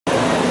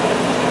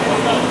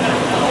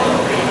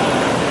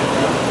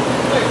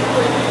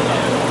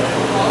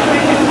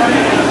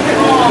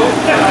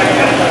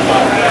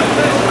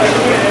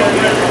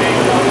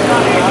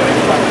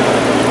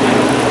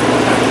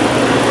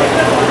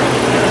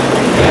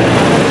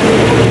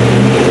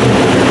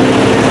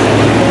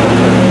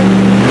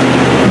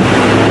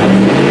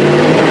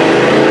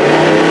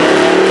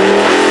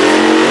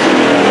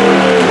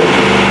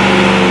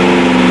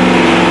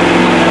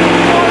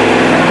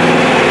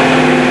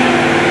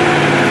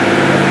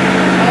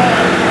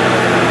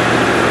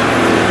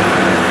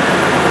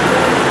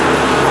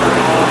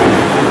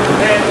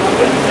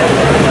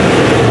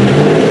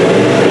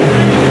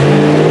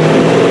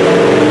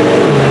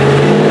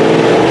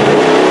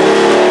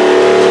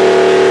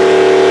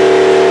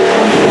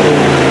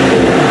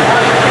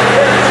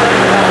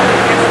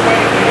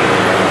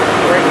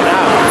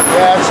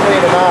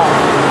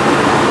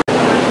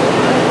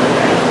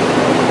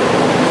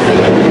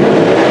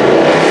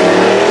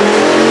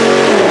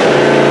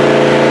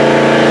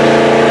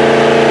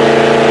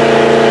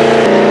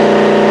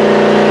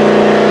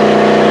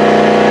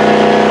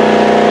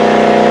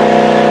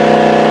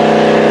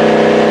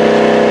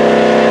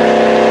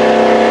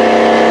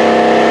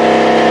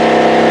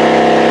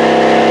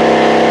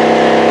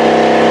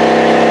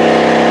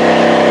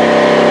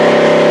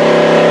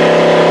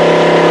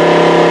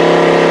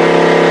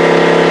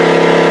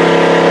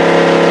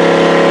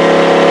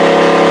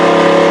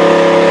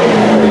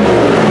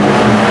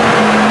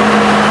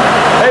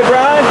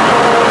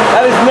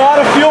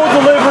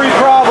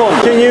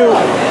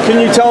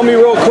Tell me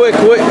real quick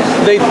what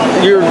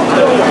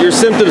your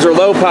symptoms are.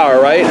 Low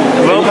power, right?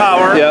 Low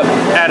power. Yep.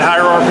 At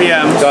higher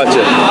RPMs. Gotcha.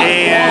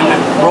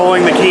 And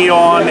rolling the key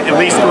on at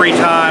least 3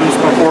 times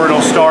before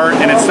it'll start,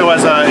 and it still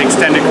has an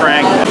extended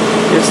crank.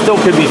 It still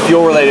could be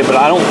fuel related, but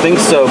I don't think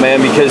so,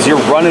 man, because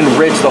you're running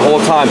rich the whole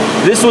time.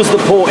 This was the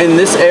pull in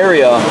this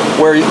area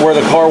where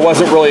the car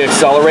wasn't really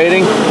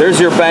accelerating. There's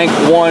your bank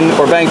 1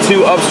 or bank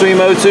 2 upstream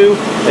O2,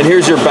 and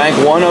here's your bank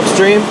 1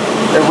 upstream.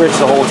 It rich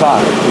the whole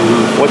time.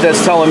 What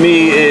that's telling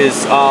me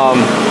is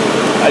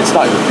it's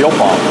not your fuel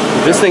pump.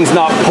 This thing's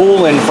not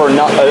pulling for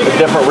a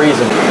different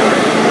reason.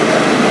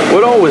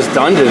 What all was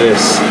done to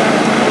this?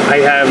 I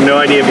have no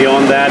idea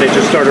beyond that. It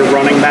just started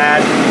running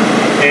bad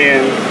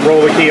and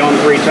roll the key on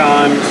 3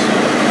 times.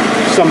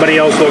 Somebody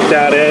else looked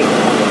at it,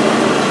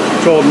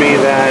 told me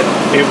that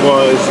it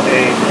was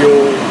a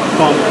fuel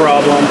pump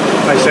problem.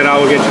 I said I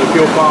will get you the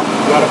fuel pump.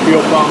 Got a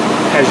fuel pump,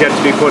 has yet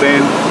to be put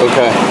in.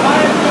 Okay.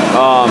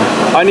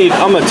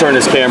 I'm gonna turn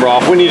this camera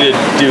off. We need to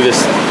do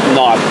this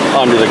not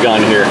under the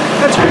gun here.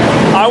 That's good.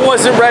 I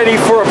wasn't ready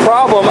for a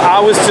problem. I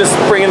was just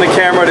bringing the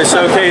camera to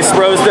showcase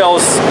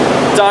Rosedale's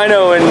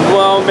dyno, and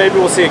well, maybe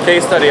we'll see a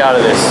case study out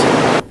of this.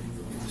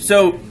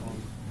 So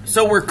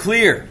we're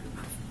clear.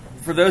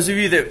 For those of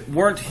you that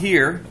weren't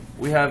here,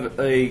 we have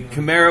a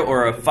Camaro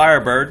or a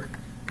Firebird.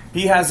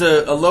 He has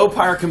a low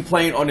power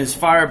complaint on his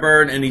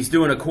Firebird, and he's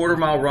doing a 1/4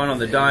 mile run on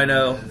the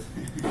dyno.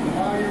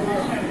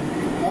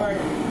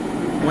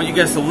 I want you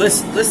guys to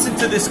listen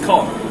to this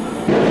car.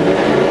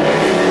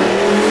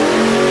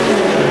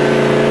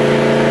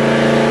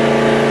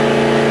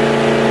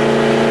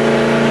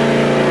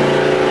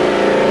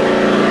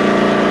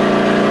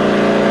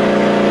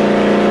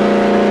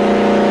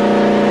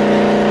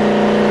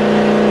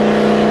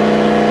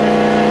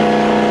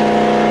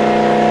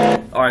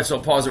 All right, so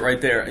I'll pause it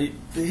right there.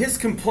 His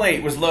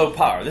complaint was low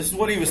power. This is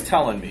what he was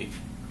telling me.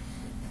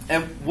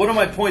 And what am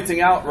I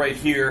pointing out right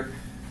here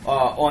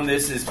on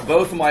this is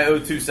both of my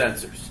O2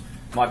 sensors.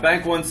 My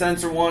bank 1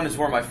 sensor 1 is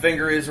where my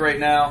finger is right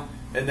now,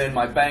 and then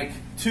my bank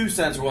 2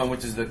 sensor 1,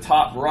 which is the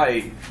top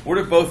right. What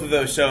are both of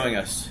those showing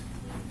us?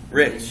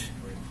 Rich.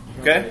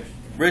 Okay?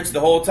 Rich the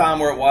whole time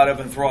we're at wide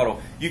open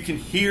throttle. You can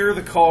hear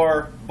the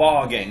car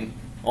bogging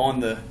on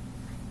the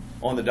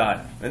dyno.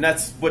 And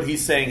that's what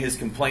he's saying his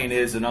complaint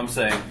is, and I'm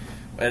saying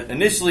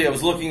initially I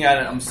was looking at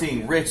it, I'm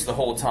seeing rich the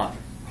whole time.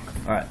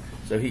 All right.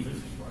 So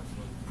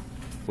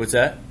what's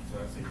that?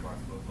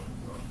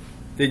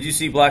 Did you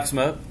see black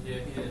smoke? Yeah,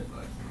 he did.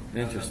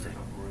 Interesting.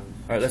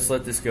 All right, let's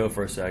let this go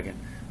for a second.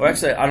 Well,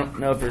 actually, I don't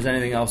know if there's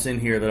anything else in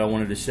here that I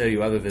wanted to show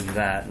you other than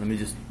that. Let me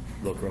just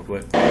look real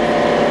quick.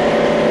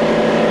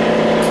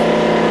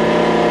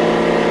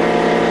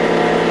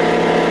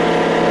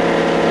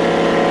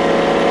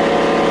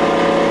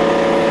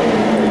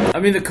 I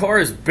mean, the car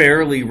is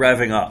barely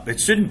revving up. It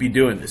shouldn't be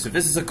doing this. If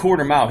this is a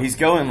 1/4 mile, he's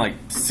going like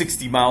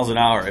 60 miles an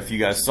hour if you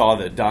guys saw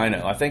the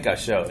dyno. I think I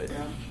showed it.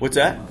 Yeah. What's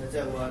that? Is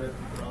that wide open?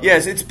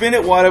 Yes, it's been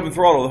at wide open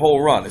throttle the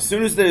whole run. As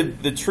soon as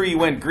the tree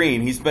went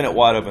green, he's been at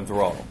wide open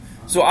throttle.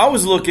 So I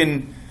was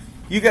looking,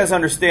 you guys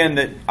understand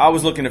that I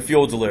was looking at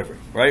fuel delivery,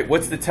 right?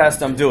 What's the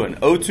test I'm doing?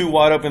 O2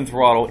 wide open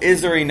throttle,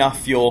 is there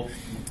enough fuel?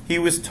 He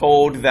was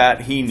told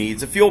that he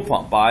needs a fuel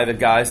pump by the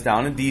guys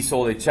down in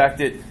Diesel. They checked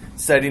it,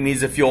 said he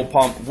needs a fuel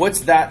pump. What's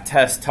that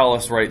test tell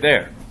us right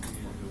there?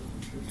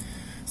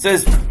 It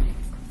says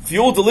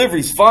fuel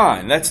delivery's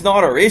fine. That's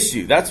not our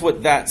issue. That's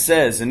what that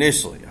says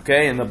initially,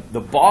 okay? And the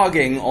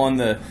bogging on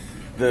the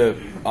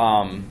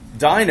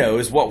dyno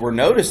is what we're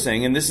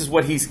noticing, and this is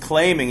what he's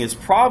claiming his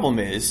problem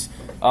is,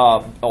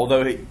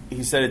 although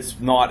he said it's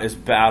not as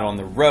bad on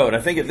the road. I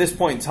think at this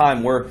point in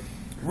time, we're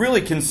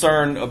really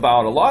concerned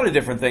about a lot of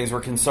different things.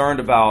 We're concerned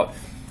about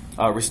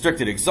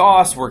restricted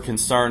exhaust. We're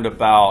concerned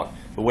about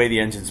the way the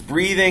engine's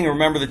breathing.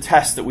 Remember the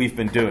tests that we've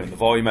been doing, the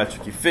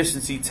volumetric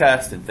efficiency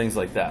test and things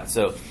like that.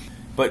 So,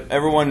 but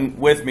everyone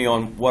with me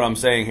on what I'm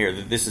saying here,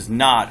 that this is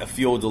not a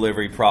fuel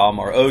delivery problem.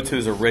 Our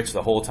O2s are rich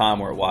the whole time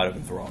we're at wide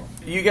open throttle.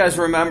 You guys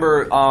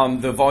remember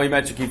the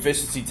volumetric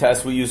efficiency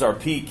test? We use our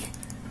peak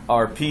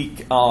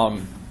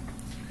RPM,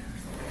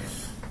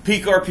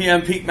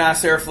 peak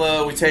mass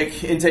airflow. We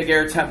take intake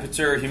air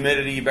temperature,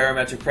 humidity,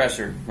 barometric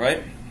pressure,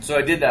 right? So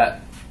I did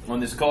that on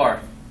this car.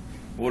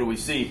 What do we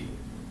see?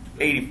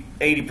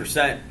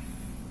 80%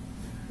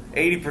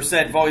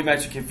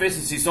 volumetric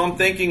efficiency. So I'm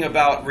thinking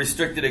about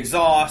restricted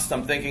exhaust.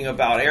 I'm thinking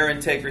about air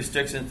intake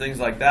restriction, things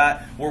like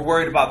that. We're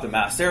worried about the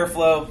mass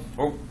airflow.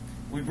 Or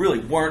we really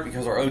weren't,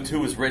 because our O2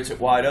 was rich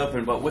at wide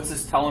open. But what's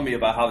this telling me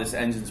about how this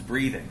engine's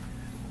breathing?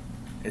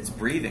 It's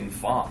breathing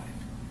fine.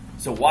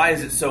 So why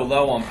is it so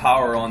low on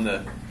power on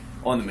the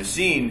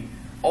machine?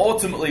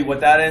 Ultimately,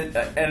 what that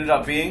ended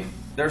up being,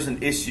 there's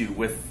an issue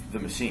with the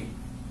machine.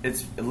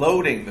 It's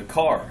loading the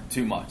car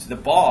too much. The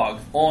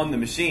bog on the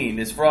machine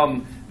is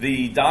from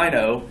the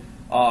dyno.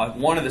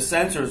 One of the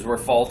sensors were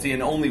faulty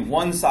and only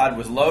one side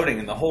was loading,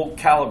 and the whole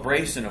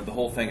calibration of the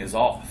whole thing is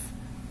off.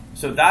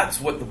 So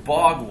that's what the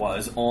bog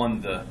was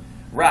on the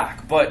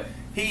rack. But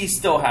he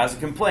still has a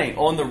complaint.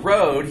 On the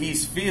road,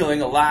 he's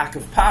feeling a lack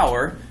of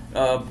power.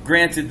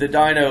 Granted, the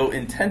dyno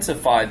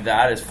intensified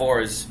that as far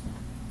as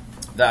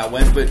that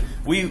went, but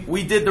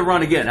we did the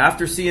run again.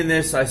 After seeing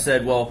this, I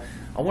said, well,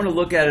 I want to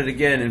look at it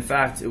again. In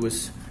fact, it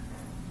was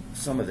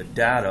some of the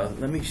data.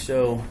 Let me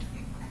show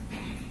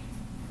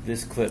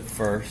this clip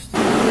first.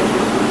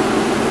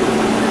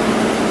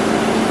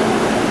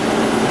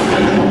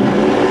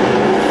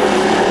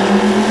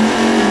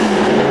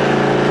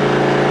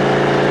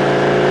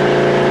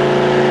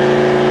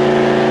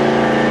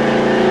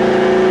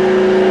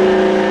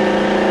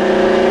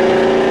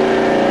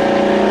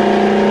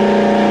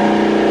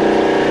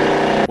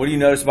 What do you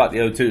notice about the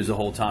O2s the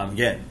whole time?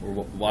 Again, we're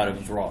wide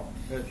open throttle.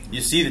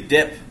 You see the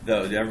dip,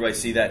 though. Did everybody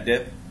see that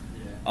dip?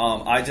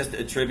 Yeah. I just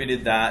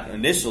attributed that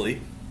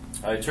initially.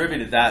 I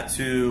attributed that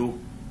to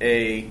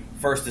a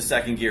first to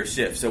second gear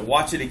shift. So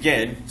watch it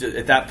again.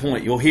 At that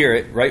point, you'll hear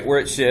it right where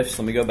it shifts.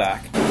 Let me go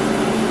back. All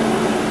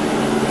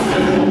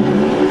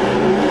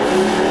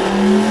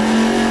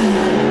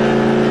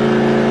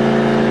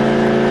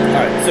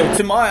right. So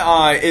to my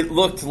eye, it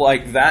looked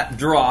like that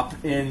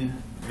drop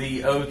in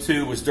the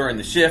O2 was during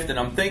the shift, and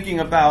I'm thinking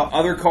about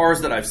other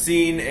cars that I've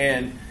seen,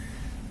 and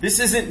this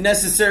isn't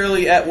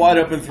necessarily at wide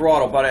open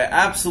throttle, but I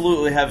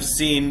absolutely have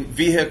seen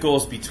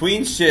vehicles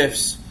between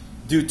shifts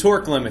do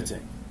torque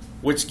limiting,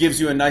 which gives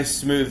you a nice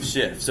smooth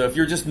shift. So if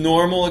you're just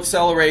normal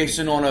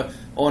acceleration on a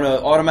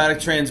automatic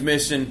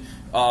transmission,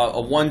 a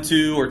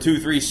 1-2 or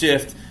 2-3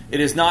 shift, it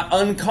is not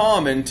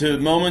uncommon to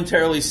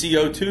momentarily see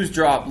O2s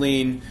drop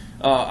lean.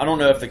 I don't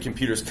know if the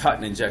computer's cut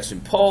an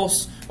injection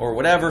pulse or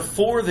whatever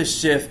for the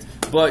shift,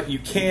 but you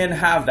can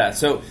have that.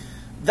 So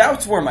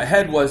that's where my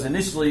head was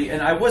initially,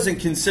 and I wasn't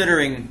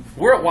considering,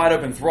 we're at wide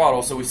open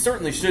throttle, so we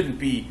certainly shouldn't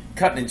be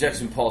cutting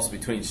injection pulse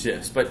between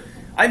shifts. But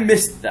I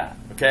missed that,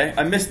 okay?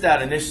 I missed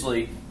that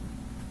initially.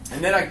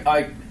 And then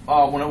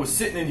when I was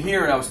sitting in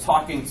here and I was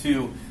talking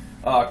to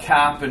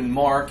Cap and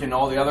Mark and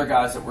all the other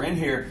guys that were in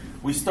here,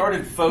 we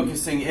started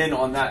focusing in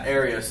on that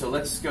area. So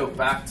let's go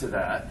back to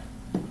that.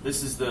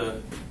 This is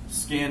the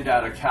scan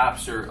data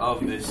capture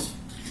of this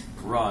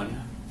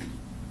run.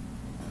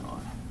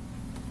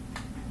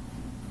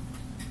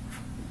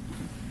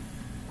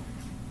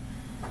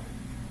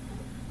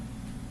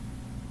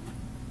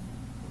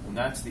 And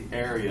that's the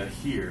area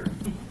here.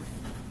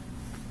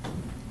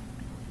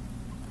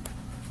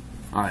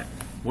 All right,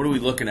 what are we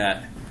looking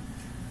at?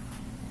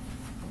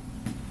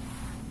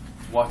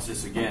 Watch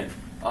this again.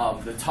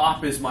 The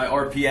top is my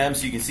RPM,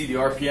 so you can see the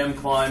RPM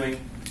climbing.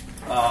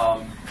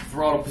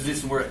 Throttle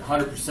position, we're at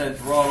 100%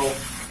 throttle.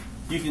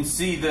 You can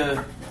see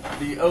the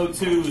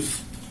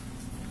O2s.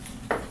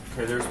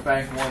 Okay, there's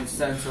bank 1,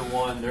 sensor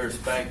 1. There's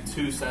bank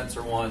 2,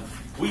 sensor 1.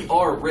 We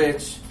are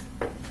rich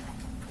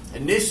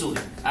initially.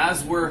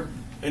 As we're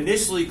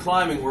initially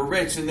climbing, we're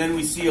rich, and then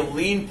we see a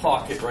lean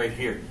pocket right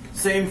here.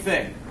 Same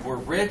thing. We're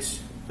rich,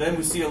 then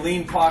we see a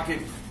lean pocket,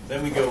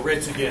 then we go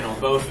rich again on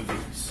both of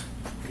these.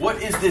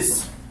 What is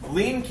this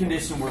lean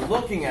condition we're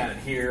looking at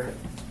here?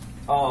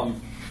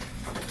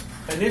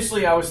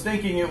 Initially, I was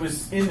thinking it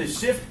was in the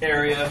shift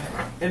area,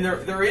 and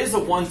there is a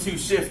 1-2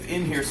 shift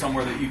in here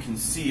somewhere that you can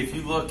see. If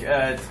you look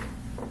at,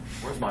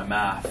 where's my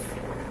math?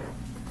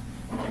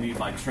 I need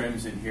my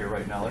trims in here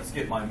right now. Let's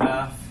get my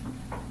math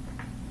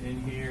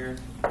in here.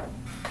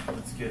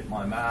 Let's get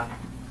my map.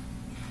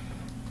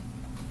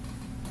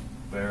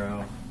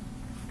 Barrow.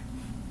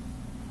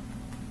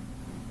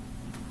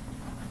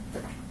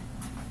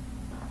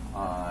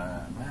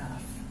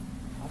 Math.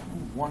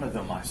 One of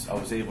them I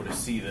was able to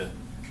see the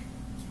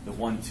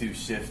 1-2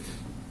 shift.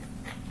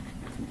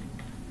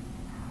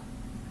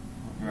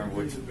 I don't remember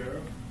which.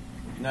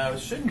 No, it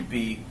shouldn't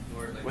be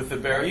with the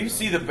barrow. You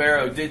see the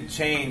barrow did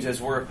change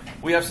as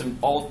we have some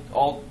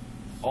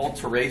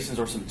alterations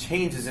or some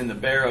changes in the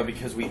baro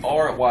because we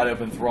are at wide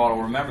open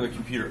throttle. Remember, the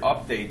computer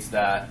updates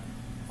that.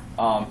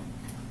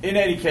 In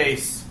any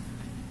case,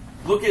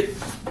 look at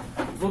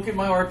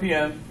my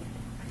RPM.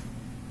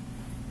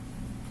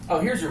 Oh,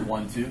 here's your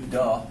 1-2.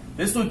 Duh.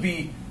 This would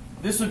be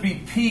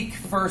peak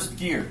first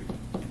gear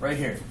right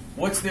here.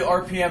 What's the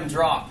RPM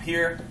drop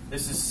here?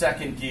 This is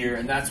second gear,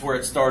 and that's where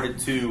it started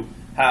to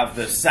have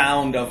the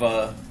sound of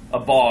a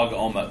bog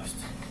almost.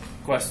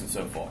 Question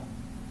so far.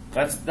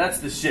 That's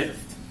the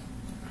shift.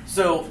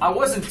 So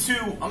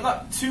I'm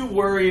not too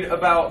worried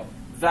about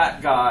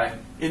that guy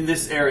in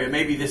this area,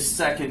 maybe this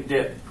second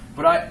dip.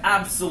 But I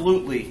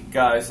absolutely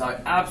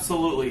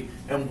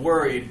am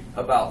worried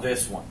about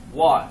this one.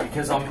 Why?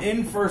 Because I'm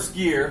in first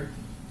gear,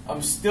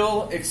 I'm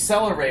still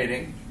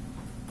accelerating,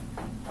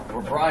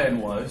 or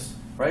Brian was,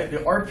 right? The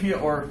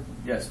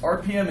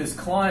RPM is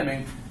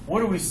climbing.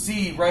 What do we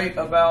see right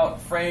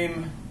about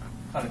frame?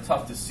 Kind of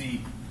tough to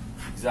see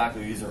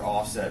exactly, these are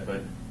offset,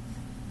 but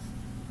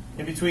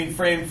in between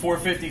frame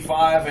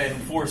 455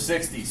 and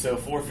 460. So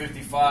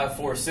 455,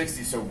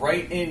 460. So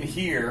right in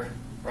here,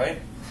 right?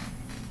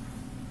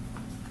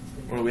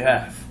 What do we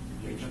have?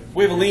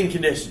 We have a lean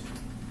condition.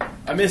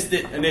 I missed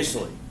it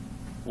initially.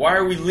 Why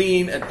are we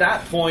lean at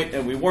that point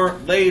and we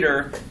weren't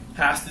later?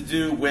 Has to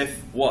do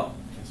with what?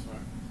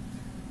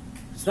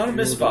 It's not a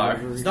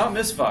misfire. It's not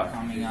misfire.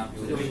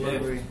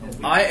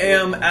 I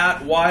am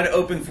at wide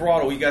open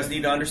throttle. You guys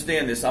need to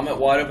understand this. I'm at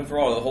wide open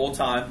throttle the whole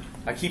time.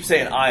 I keep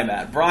saying I'm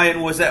at.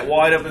 Brian was at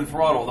wide open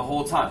throttle the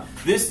whole time.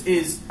 This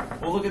is,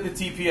 well, look at the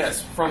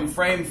TPS from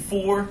frame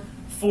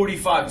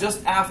 445,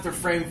 just after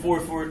frame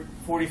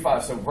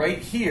 445. So right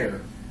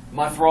here,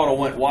 my throttle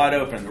went wide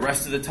open. The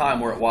rest of the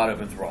time, we're at wide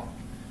open throttle.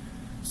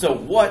 So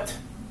what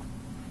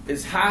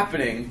is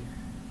happening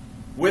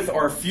with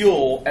our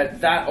fuel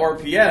at that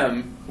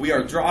RPM? We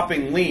are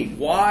dropping lean.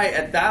 Why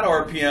at that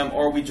RPM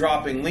are we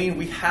dropping lean?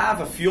 We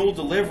have a fuel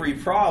delivery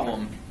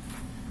problem.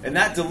 And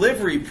that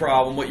delivery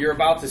problem, what you're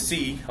about to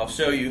see, I'll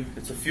show you,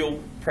 it's a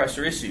fuel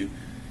pressure issue,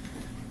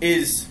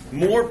 is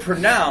more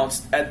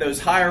pronounced at those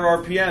higher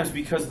RPMs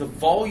because the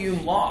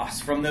volume loss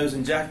from those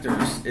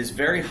injectors is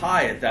very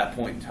high at that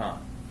point in time.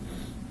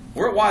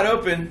 We're at wide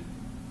open.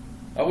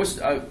 I wish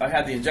I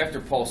had the injector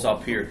pulse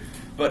up here.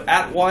 But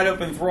at wide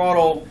open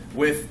throttle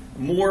with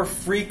more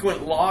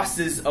frequent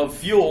losses of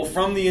fuel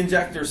from the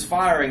injectors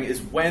firing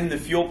is when the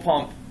fuel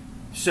pump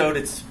showed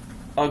its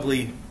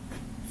ugly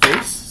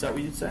face. Is that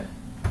what you'd say?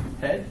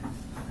 Head?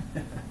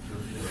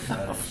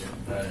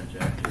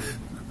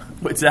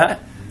 What's that?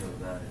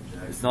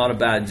 It's not a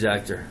bad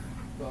injector.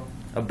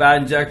 A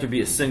bad injector would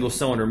be a single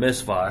cylinder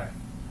misfire.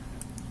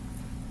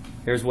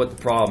 Here's what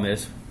the problem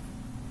is.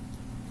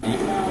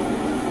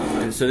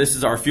 And so this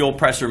is our fuel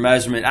pressure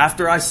measurement.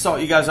 After I saw,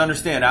 you guys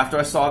understand, after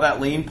I saw that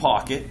lean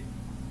pocket,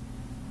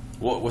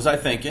 what was I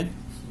thinking?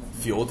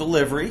 Fuel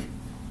delivery.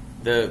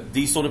 The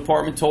diesel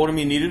department told him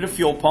he needed a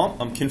fuel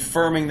pump. I'm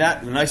confirming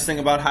that. The nice thing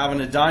about having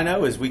a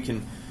dyno is we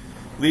can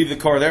leave the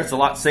car there. It's a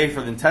lot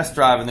safer than test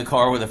driving the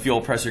car with a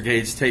fuel pressure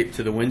gauge taped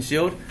to the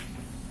windshield.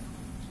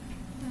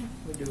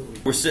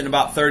 We're sitting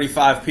about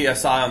 35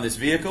 PSI on this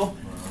vehicle.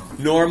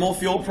 Normal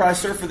fuel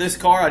pressure for this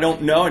car, I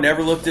don't know. I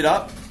never looked it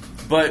up.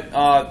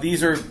 But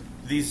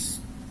these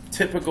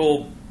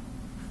typical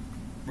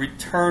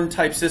return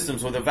type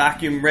systems with a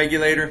vacuum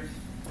regulator.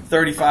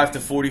 35 to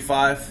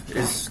 45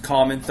 is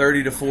common,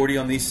 30 to 40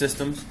 on these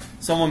systems.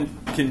 Someone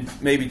can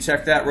maybe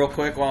check that real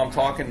quick while I'm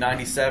talking.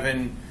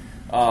 97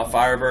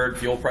 Firebird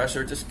fuel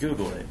pressure, just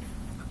Google it.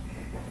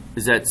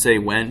 Does that say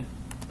when?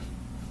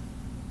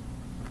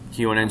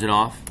 Key on, engine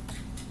off?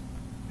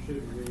 I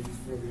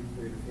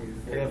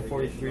got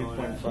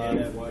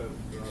 43.5.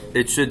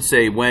 It should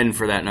say when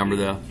for that number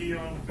though. Key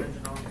on,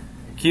 engine off.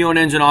 Key on,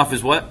 engine off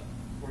is what?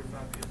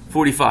 45.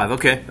 45,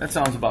 okay, that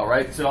sounds about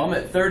right. So I'm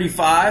at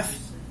 35.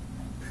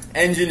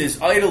 Engine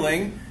is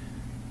idling.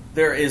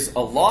 There is a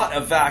lot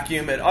of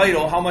vacuum at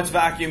idle. How much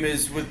vacuum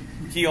is with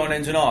key on,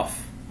 engine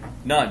off?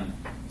 None.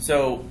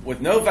 So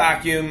with no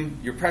vacuum,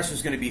 your pressure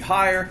is going to be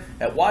higher.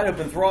 At wide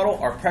open throttle,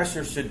 our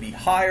pressure should be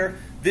higher.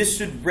 This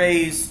should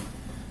raise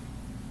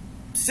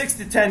 6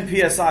 to 10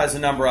 PSI is the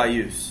number I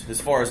use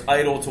as far as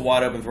idle to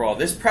wide open throttle.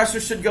 This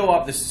pressure should go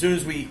up as soon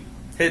as we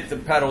hit the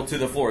pedal to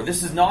the floor.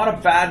 This is not a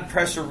bad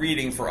pressure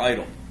reading for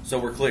idle, so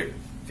we're clear.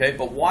 Okay,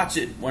 but watch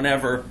it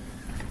whenever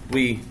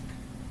we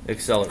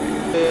accelerate.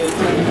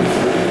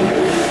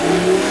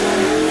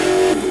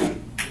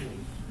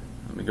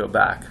 Let me go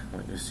back.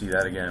 Let me see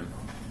that again.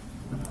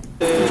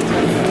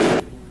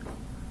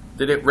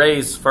 Did it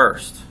raise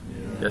first?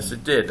 Yeah. Yes,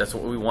 it did. That's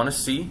what we want to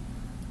see.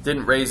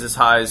 Didn't raise as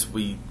high as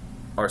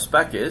our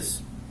spec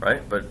is,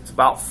 right? But it's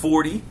about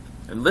 40.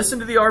 And listen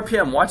to the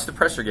RPM. Watch the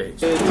pressure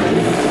gauge.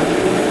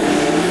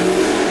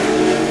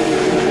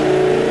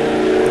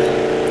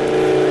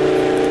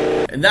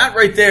 And that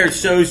right there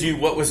shows you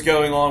what was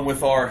going on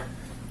with our...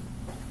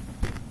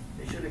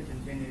 They should have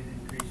continued to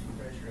increase the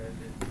pressure as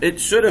It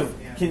should have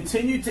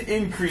continued to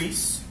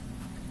increase,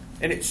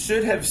 and it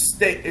should have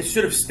stayed. It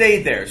should have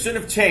stayed there. It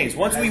shouldn't have changed.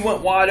 Once we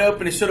went wide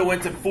open, it should have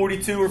went to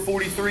 42 or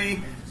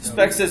 43.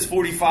 Spec says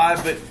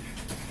 45, but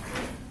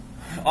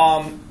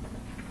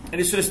and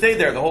it should have stayed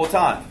there the whole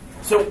time.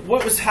 So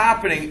what was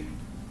happening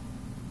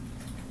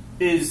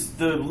is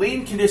the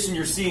lean condition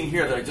you're seeing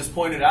here that I just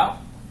pointed out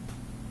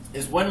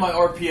is when my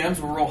RPMs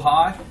were real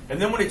high, and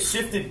then when it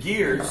shifted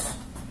gears,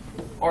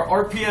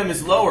 our RPM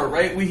is lower,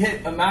 right? We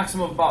hit a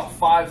maximum of about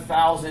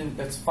 5,000.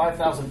 That's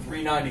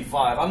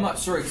 5,395. I'm not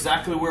sure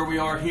exactly where we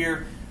are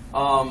here.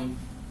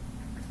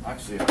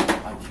 Actually,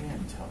 I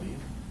can tell you.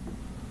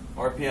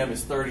 RPM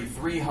is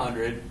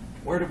 3,300.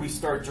 Where did we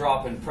start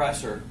dropping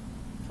pressure?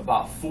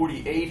 About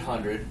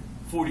 4,800,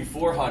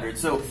 4,400.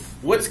 So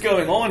what's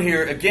going on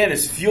here, again,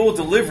 is fuel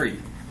delivery.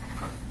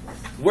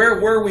 Where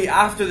were we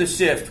after the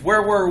shift?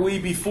 Where were we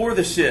before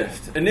the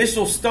shift?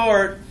 Initial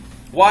start,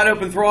 wide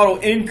open throttle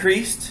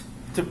increased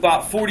to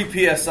about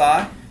 40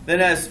 psi.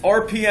 Then as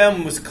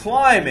RPM was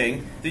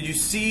climbing, did you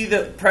see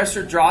the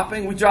pressure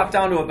dropping? We dropped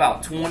down to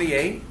about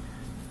 28.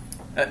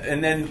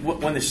 And then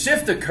when the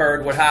shift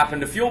occurred, what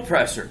happened to fuel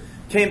pressure?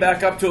 Came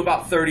back up to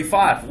about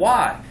 35.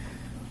 Why?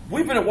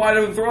 We've been at wide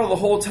open throttle the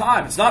whole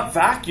time. It's not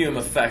vacuum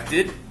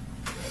affected.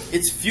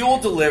 It's fuel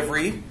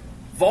delivery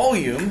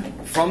volume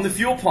from the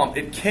fuel pump.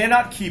 It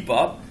cannot keep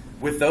up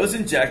with those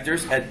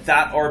injectors at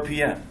that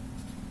RPM.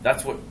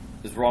 That's what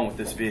is wrong with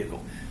this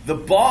vehicle. The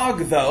bog,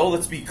 though,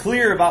 let's be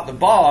clear about the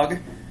bog,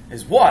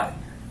 is what?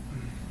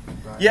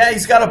 Yeah,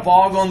 he's got a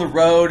bog on the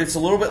road. It's a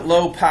little bit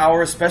low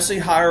power, especially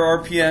higher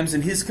RPMs,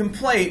 and his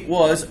complaint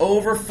was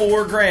over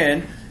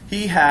 $4,000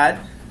 he had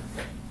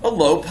a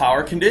low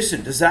power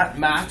condition. Does that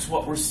match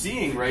what we're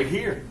seeing right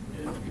here?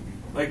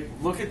 Like,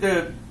 look at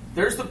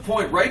there's the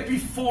point right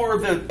before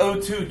the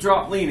O2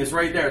 drop lean is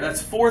right there.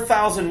 That's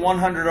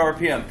 4,100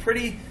 RPM.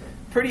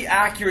 Pretty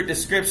accurate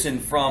description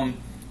from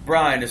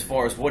Brian as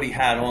far as what he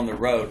had on the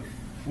road.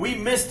 We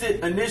missed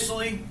it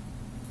initially,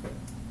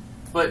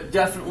 but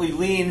definitely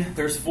lean.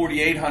 There's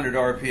 4,800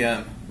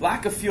 RPM.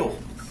 Lack of fuel.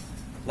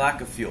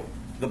 Lack of fuel.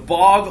 The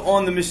bog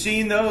on the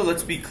machine, though,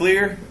 let's be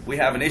clear, we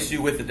have an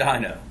issue with the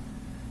dyno.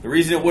 The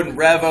reason it wouldn't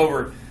rev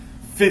over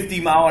 50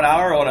 mile an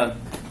hour on a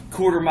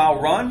quarter-mile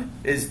run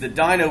is the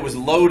dyno was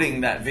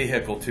loading that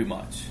vehicle too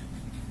much.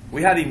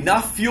 We had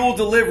enough fuel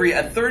delivery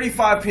at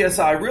 35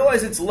 psi. I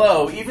realize it's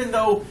low, even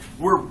though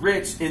we're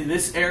rich in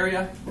this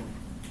area.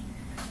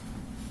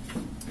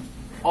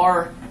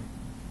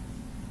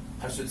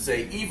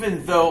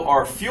 Even though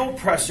our fuel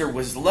pressure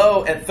was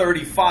low at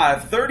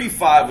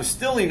 35 was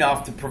still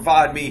enough to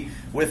provide me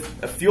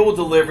with a fuel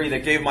delivery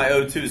that gave my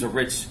O2s a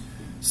rich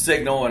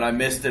signal, and I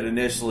missed it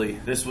initially.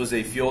 This was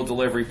a fuel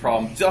delivery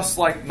problem, just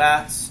like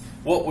Matt's.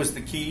 What was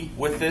the key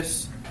with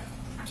this?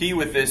 Key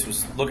with this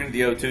was looking at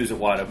the O2s at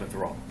wide open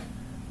throttle.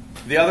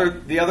 The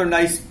other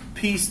nice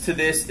piece to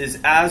this is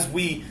as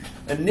we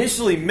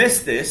initially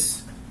missed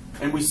this,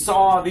 and we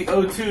saw the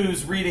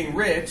O2s reading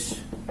rich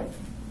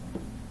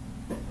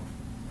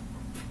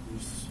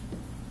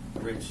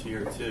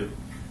here too.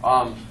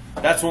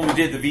 That's when we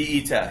did the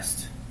VE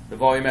test, the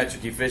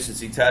volumetric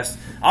efficiency test.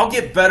 I'll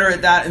get better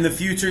at that in the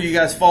future. You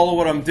guys follow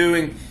what I'm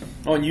doing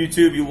on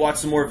YouTube. You watch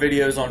some more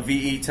videos on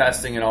VE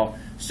testing, and I'll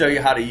show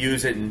you how to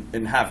use it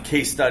and have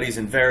case studies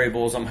and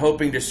variables. I'm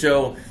hoping to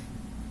show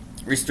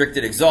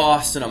restricted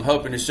exhausts, and I'm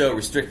hoping to show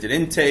restricted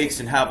intakes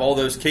and have all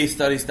those case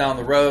studies down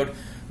the road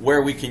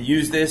where we can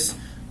use this.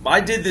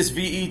 I did this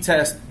VE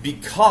test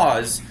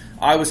because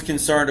I was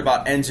concerned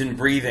about engine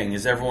breathing.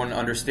 Does everyone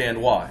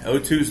understand why?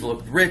 O2s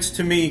looked rich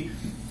to me.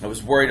 I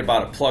was worried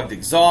about a plugged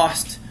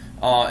exhaust.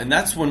 And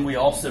that's when we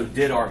also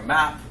did our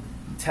MAP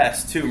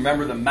test too.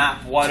 Remember the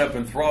MAP wide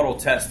open throttle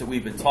test that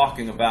we've been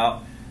talking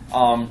about?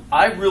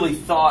 I really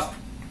thought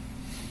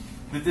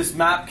that this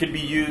MAP could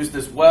be used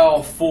as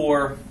well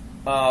for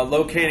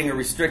locating a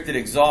restricted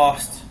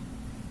exhaust.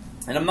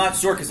 And I'm not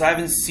sure because I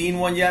haven't seen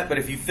one yet, but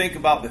if you think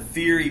about the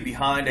theory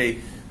behind a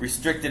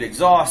restricted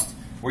exhaust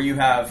where you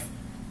have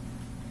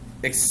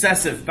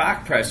excessive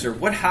back pressure,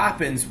 what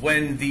happens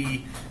when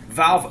the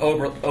valve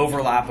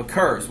overlap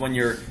occurs? When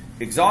your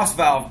exhaust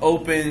valve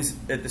opens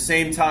at the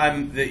same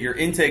time that your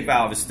intake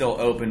valve is still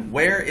open,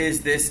 where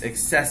is this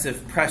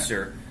excessive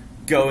pressure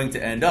going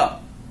to end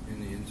up?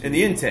 In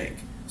the intake.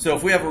 So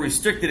if we have a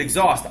restricted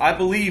exhaust, I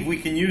believe we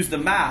can use the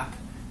MAP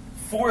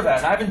for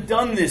that. I haven't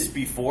done this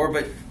before,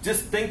 but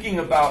just thinking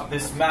about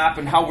this MAP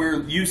and how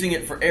we're using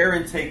it for air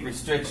intake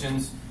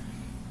restrictions,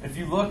 if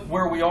you look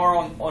where we are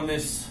on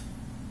this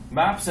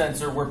MAP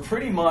sensor, we're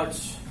pretty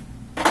much,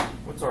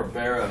 what's our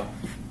baro?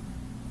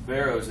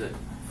 Baro's at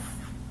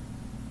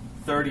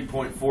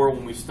 30.4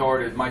 when we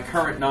started. My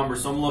current number,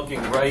 so I'm looking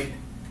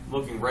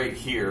right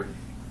here.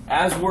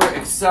 As we're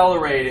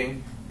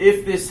accelerating,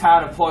 if this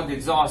had a plugged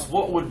exhaust,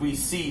 what would we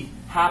see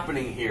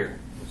happening here?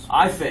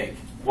 I think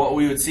what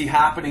we would see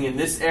happening in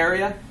this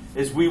area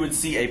is we would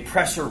see a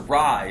pressure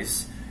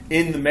rise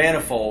in the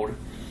manifold.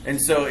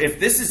 And so if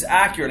this is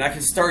accurate and I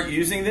can start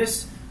using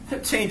this,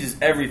 that changes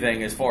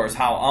everything as far as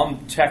how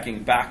I'm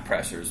checking back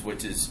pressures,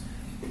 which is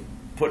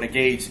putting a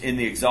gauge in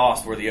the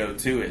exhaust where the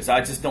O2 is.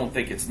 I just don't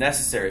think it's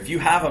necessary. If you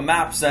have a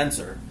MAP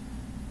sensor,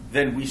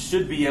 then we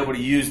should be able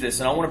to use this.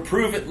 And I want to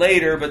prove it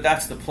later, but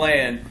that's the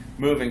plan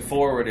moving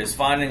forward, is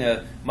finding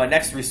my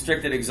next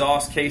restricted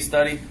exhaust case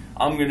study.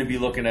 I'm going to be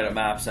looking at a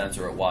map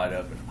sensor at wide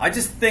open. I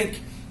just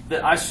think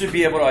that I should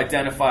be able to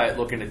identify it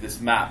looking at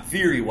this map,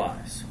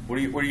 theory-wise. What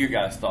are your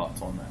guys'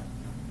 thoughts on that?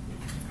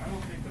 I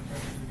don't think the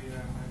pressure would be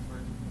that high for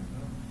it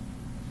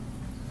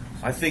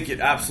to. I think it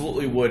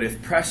absolutely would.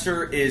 If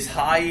pressure is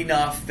high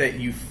enough that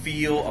you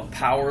feel a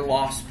power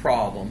loss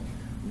problem,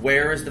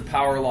 where is the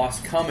power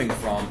loss coming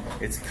from?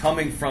 It's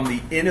coming from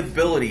the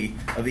inability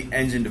of the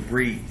engine to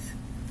breathe,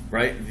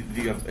 right?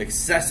 The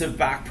excessive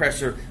back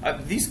pressure.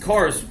 These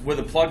cars with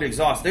a plugged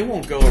exhaust, they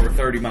won't go over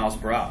 30 miles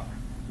per hour,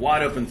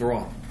 wide open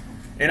throttle.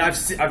 And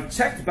I've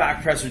checked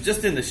back pressure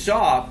just in the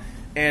shop,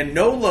 and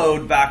no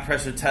load back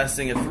pressure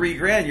testing at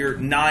 $3,000, you're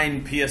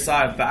 9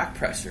 psi of back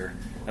pressure.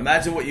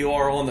 Imagine what you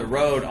are on the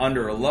road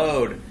under a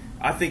load.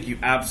 I think you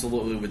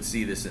absolutely would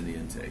see this in the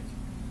intake.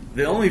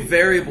 The only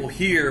variable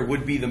here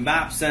would be the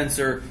map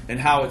sensor and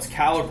how it's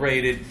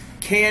calibrated.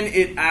 Can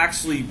it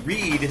actually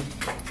read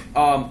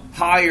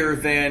higher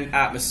than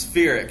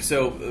atmospheric?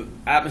 So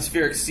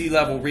atmospheric sea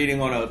level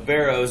reading on a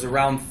Barrow is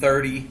around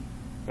 30,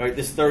 right?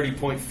 This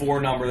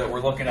 30.4 number that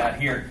we're looking at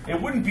here. It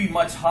wouldn't be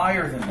much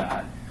higher than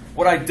that.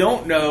 What I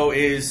don't know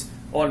is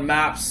on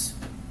maps,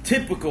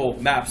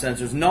 typical map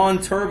sensors,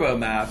 non-turbo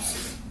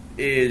maps,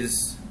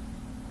 is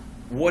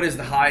what is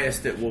the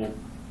highest that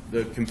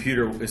the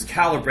computer is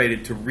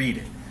calibrated to read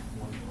it.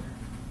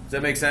 Does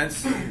that make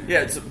sense?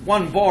 Yeah, it's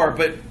 1 bar,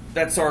 but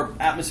that's our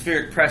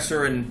atmospheric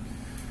pressure, and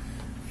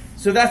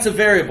so that's a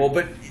variable.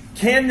 But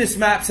can this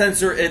map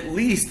sensor at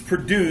least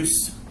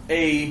produce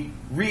a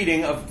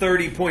reading of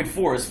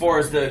 30.4 as far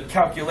as the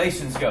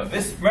calculations go?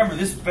 Remember,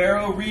 this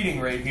Barrow reading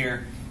right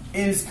here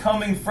is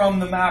coming from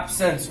the map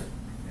sensor.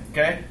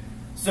 Okay?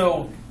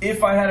 So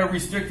if I had a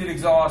restricted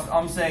exhaust,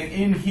 I'm saying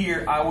in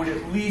here I would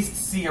at least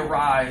see a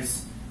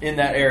rise in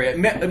that area.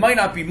 It might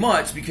not be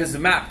much because the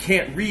map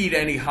can't read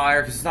any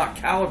higher because it's not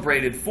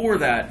calibrated for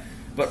that.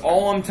 But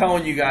all I'm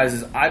telling you guys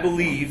is I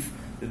believe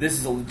that this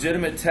is a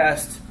legitimate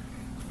test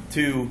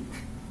to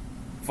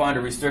find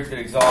a restricted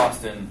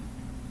exhaust. And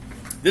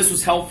this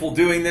was helpful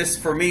doing this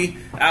for me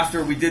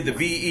after we did the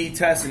VE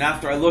test and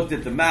after I looked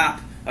at the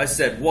map. I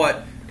said,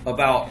 what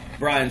about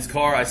Brian's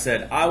car? I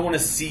said, I want to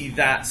see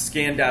that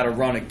scan data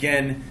run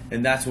again.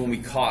 And that's when we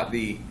caught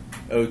the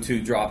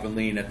O2 drop and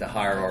lean at the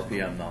higher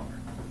RPM number.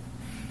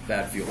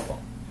 Bad fuel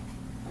pump.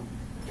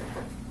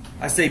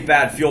 I say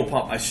bad fuel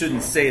pump. I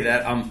shouldn't say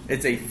that.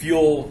 It's a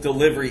fuel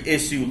delivery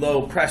issue,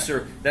 low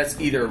pressure. That's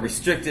either a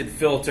restricted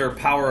filter,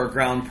 power or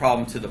ground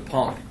problem to the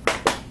pump,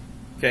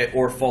 okay,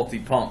 or faulty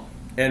pump.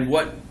 And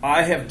what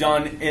I have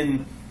done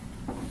in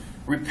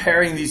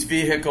repairing these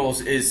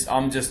vehicles is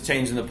I'm just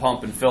changing the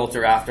pump and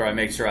filter after I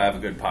make sure I have a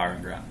good power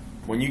and ground.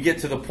 When you get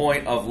to the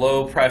point of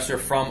low pressure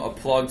from a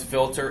plugged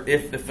filter,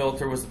 if the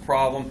filter was the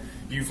problem,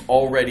 you've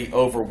already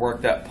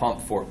overworked that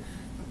pump for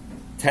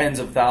tens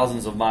of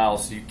thousands of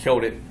miles, so you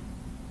killed it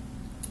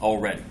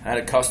already. I had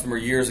a customer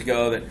years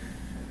ago that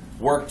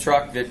work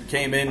truck that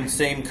came in,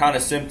 same kind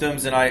of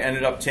symptoms, and I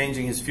ended up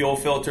changing his fuel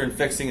filter and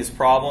fixing his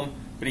problem,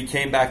 but he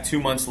came back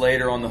 2 months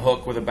later on the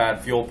hook with a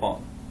bad fuel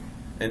pump.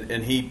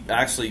 And he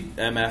actually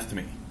MF'd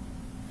me.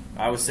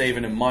 I was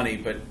saving him money,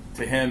 but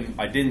to him,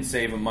 I didn't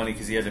save him money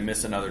because he had to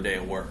miss another day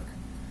of work.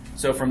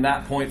 So from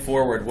that point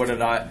forward, what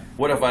have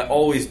I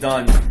always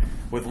done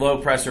with low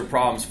pressure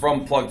problems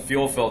from plugged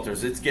fuel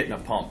filters? It's getting a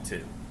pump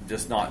too,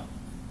 just not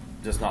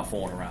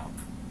fooling around.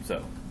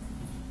 So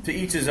to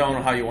each his own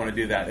on how you want to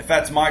do that. If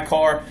that's my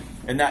car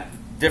and that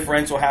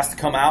differential has to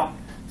come out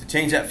to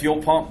change that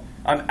fuel pump,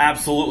 I'm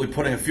absolutely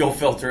putting a fuel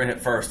filter in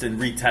it first and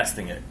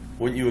retesting it.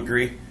 Wouldn't you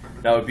agree?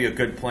 That would be a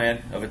good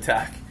plan of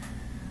attack.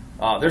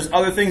 There's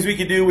other things we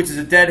could do, which is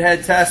a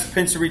deadhead test,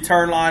 pinch the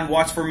return line,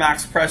 watch for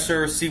max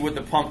pressure, see what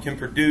the pump can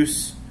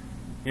produce.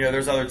 You know,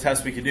 there's other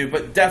tests we could do,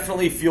 but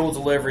definitely fuel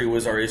delivery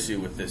was our issue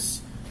with this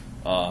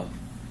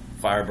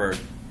Firebird.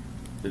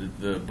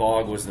 The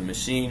bog was the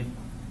machine.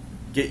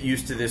 Get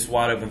used to this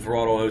wide open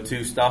throttle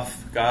O2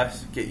 stuff,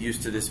 guys. Get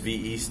used to this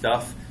VE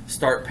stuff.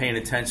 Start paying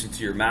attention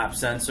to your map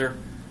sensor.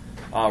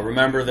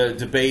 Remember the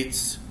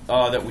debates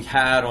that we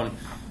had on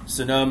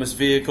Sonoma's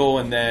vehicle,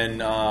 and then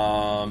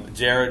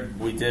Jared,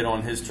 we did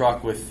on his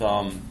truck with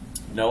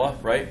Noah,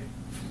 right?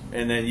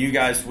 And then you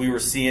guys, we were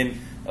seeing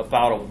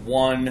about a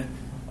 1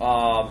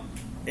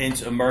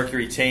 inch of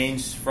mercury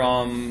change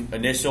from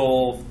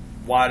initial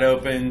wide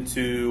open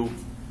to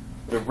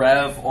the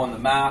rev on the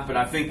map, and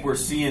I think we're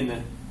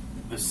seeing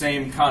the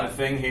same kind of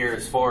thing here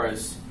as far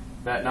as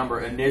that number.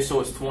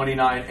 Initial is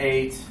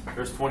 29.8,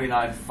 there's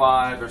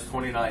 29.5, there's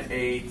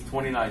 29.8,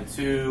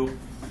 29.2,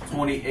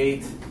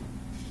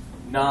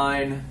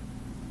 28.9,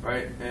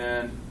 right?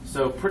 And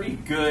so pretty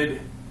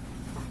good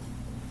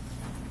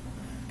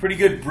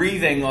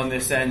breathing on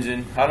this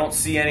engine. I don't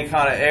see any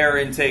kind of air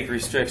intake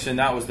restriction.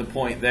 That was the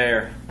point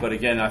there. But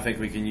again, I think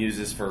we can use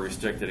this for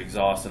restricted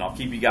exhaust, and I'll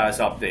keep you guys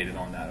updated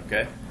on that,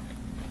 okay?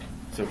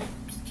 So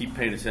keep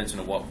paying attention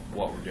to what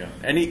we're doing.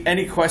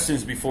 Any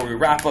questions before we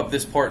wrap up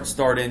this part and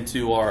start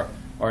into our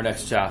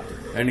next chapter?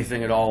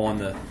 Anything at all on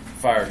the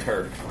fire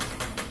turd.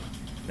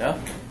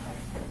 No?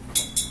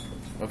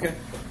 Okay.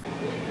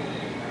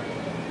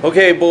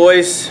 Okay,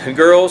 boys and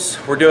girls,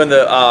 we're doing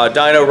the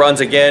dyno runs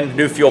again.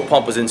 New fuel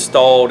pump was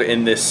installed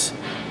in this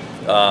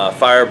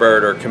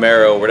Firebird or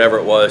Camaro, or whatever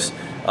it was.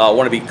 I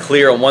want to be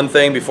clear on one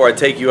thing before I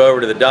take you over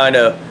to the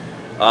dyno.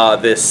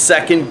 The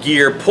second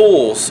gear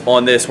pulls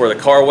on this, where the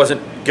car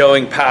wasn't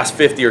going past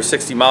 50 or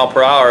 60 mile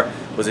per hour,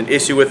 was an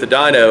issue with the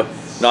dyno,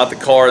 not the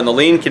car in the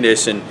lean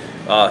condition.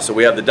 So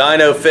we have the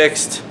dyno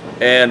fixed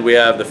and we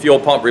have the fuel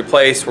pump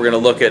replaced. We're going to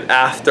look at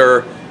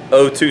after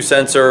O2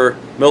 sensor,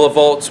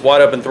 millivolts,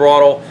 wide open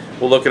throttle.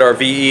 We'll look at our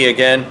VE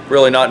again,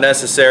 really not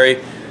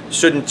necessary.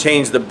 Shouldn't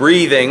change the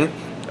breathing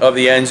of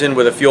the engine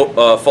with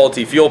a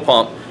faulty fuel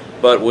pump,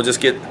 but we'll just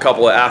get a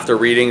couple of after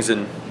readings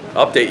and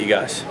update you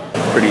guys.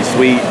 Pretty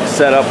sweet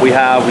setup we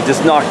have. We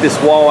just knocked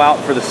this wall out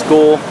for the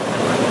school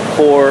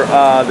for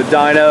the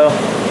dyno,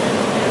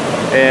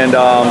 and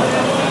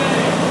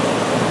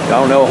I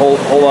don't know a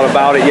whole lot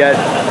about it yet,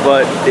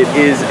 but it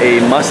is a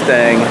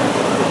Mustang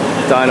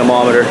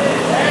dynamometer.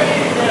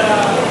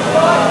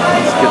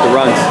 Let's get the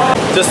runs.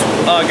 Just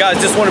guys,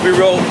 just want to be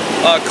real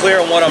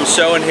clear on what I'm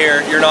showing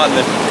here. You're not in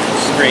the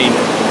screen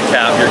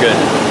cap, you're good.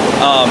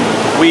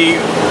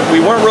 We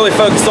weren't really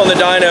focused on the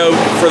dyno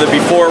for the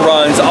before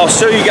runs. I'll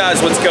show you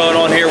guys what's going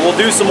on here. We'll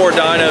do some more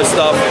dyno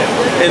stuff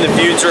in the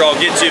future. I'll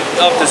get you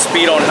up to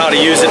speed on how to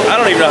use it. I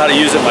don't even know how to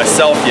use it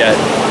myself yet.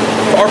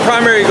 Our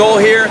primary goal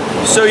here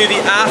is show you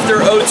the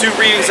after O2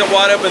 readings at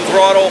wide open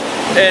throttle,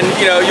 and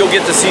you'll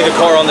get to see the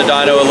car on the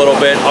dyno a little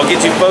bit. I'll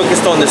get you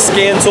focused on the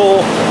scan tool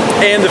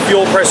and the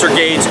fuel pressure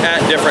gauge at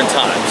different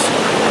times.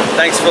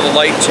 Thanks for the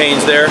light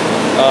change there.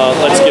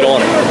 Let's get on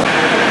it.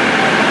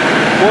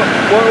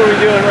 What are we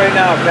doing right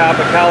now, Cap?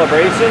 A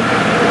calibration?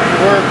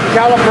 We're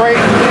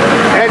calibrating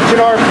engine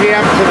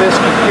RPM to this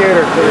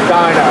computer, to the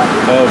dyno.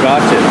 Oh,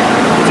 gotcha.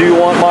 Do you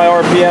want my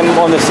RPM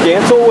on the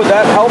scan tool? Would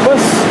that help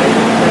us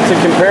to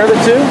compare the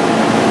two?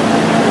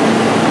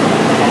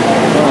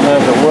 I don't know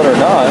if it would or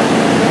not.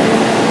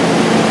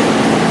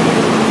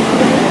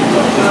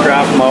 Just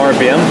graph my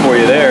RPM for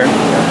you there.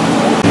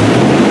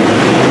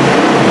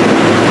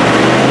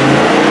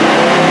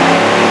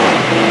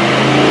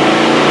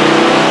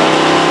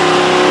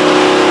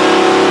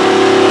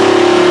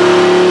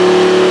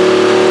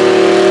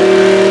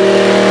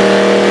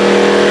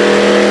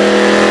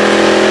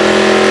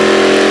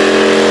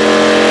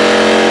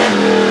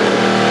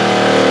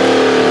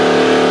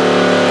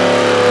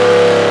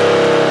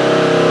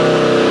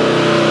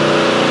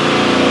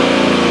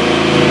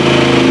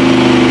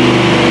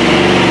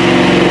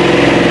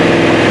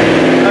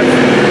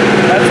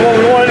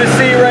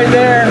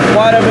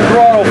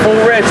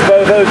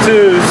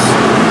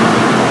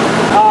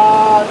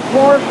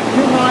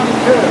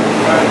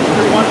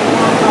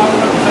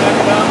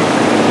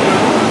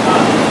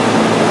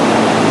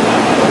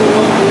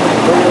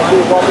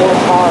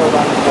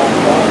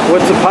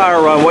 What's the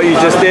power run? What you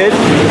just did?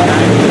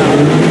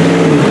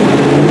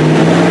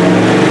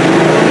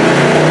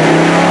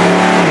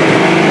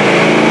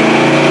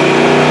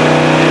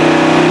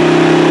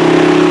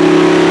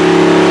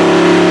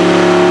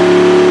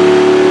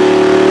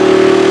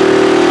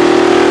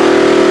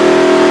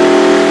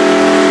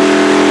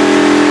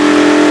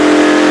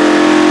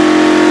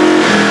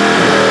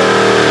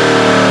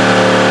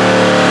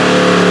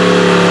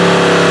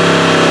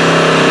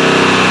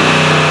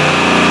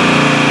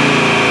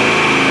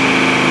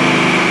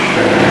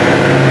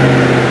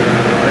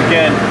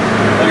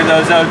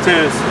 Those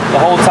O2s, the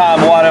whole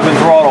time wide open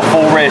throttle,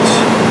 full rich.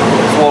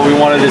 That's what we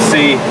wanted to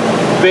see.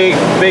 Big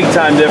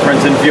time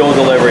difference in fuel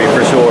delivery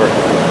for sure.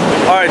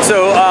 All right,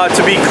 so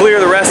to be clear,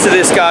 the rest of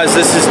this, guys,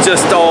 this is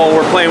just all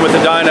we're playing with the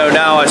dyno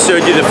now. I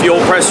showed you the fuel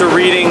pressure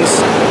readings,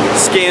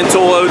 scan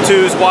tool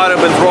O2s, wide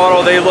open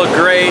throttle, they look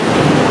great.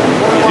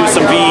 We'll do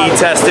some VE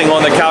testing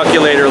on the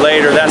calculator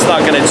later. That's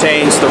not going to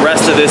change. The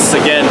rest of this,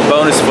 again,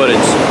 bonus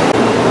footage.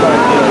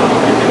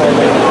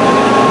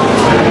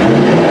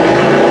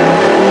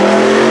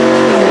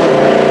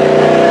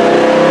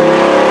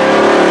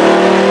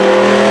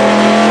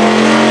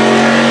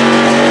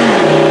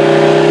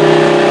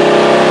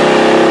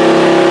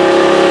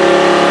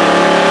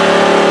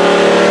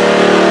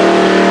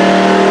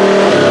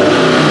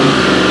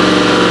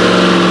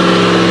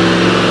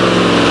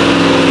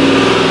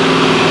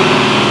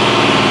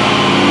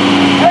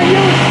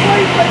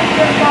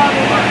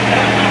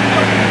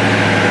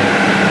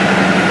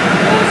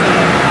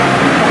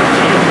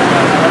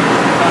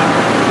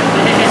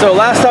 So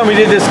last time we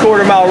did this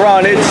quarter-mile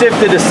run, it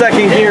shifted to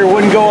second gear,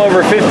 wouldn't go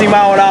over 50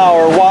 mile an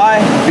hour.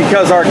 Why?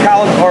 Because our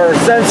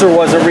sensor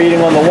wasn't reading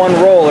on the one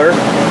roller,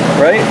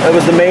 right? That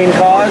was the main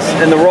cause,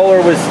 and the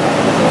roller was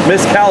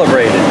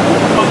miscalibrated.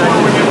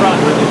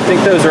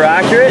 Think those are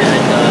accurate?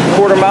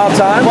 Quarter-mile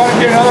time? Want to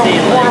do another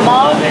quarter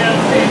mile?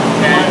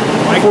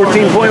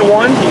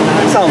 14.1?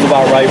 Sounds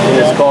about right for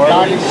this car.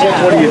 96.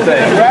 What do you think?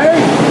 Ready?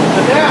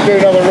 Yeah. Do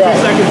another run.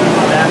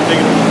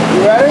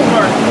 You ready?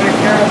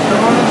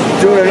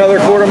 Doing another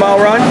quarter-mile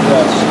run?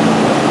 Yes.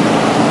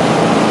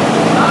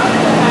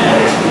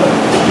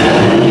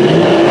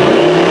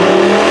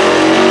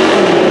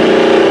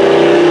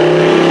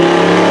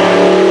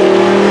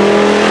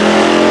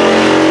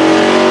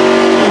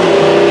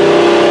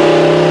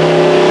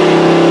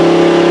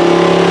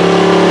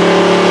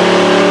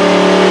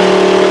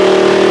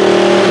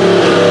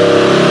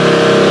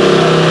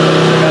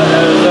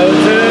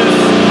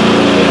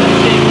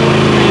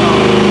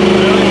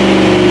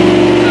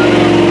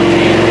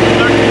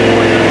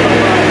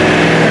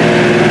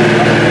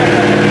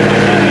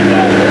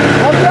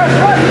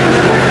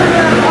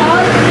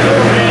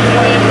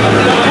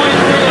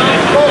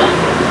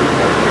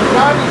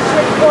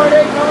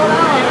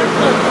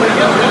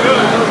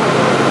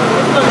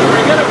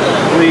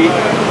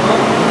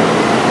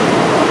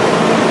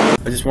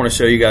 want to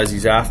show you guys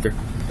these after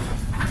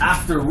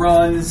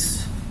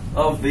runs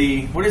of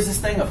the, what is this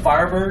thing, a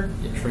Firebird?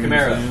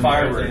 Camaro,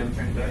 Firebird.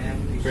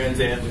 Trans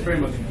Am.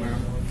 Pretty much Camaro.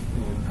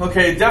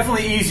 Okay,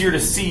 definitely easier to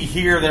see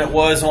here than it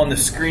was on the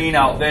screen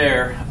out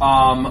there.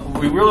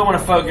 We really want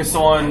to focus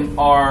on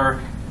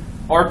our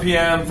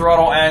RPM,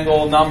 throttle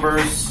angle,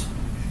 numbers,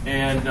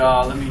 and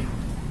let me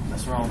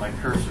mess around with my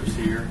cursors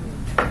here.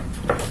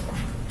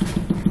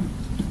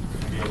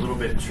 Be a little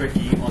bit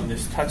tricky on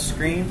this touch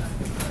screen.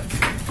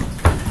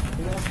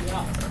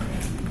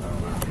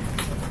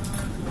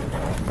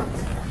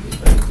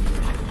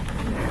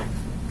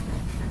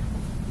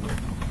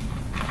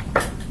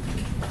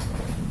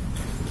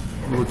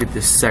 Look at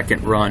this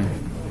second run.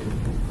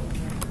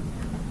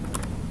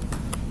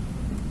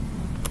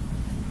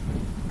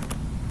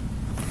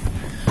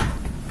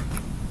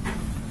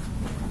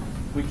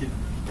 We could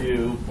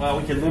do, well,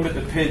 we can limit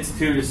the pins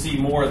too to see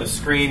more of the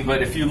screen,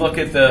 but if you look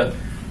at the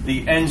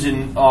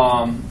engine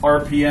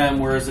RPM,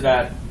 where is it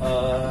at?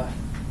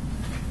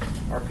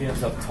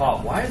 RPM's up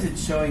top. Why is it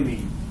showing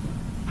me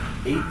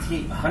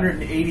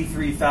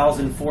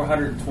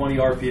 183,420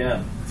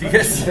 RPM? Do you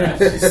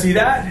guys see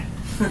that?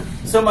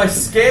 So my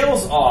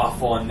scale's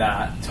off on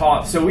that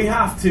top. So we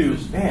have to,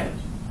 man,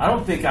 I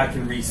don't think I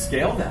can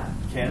rescale that,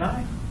 can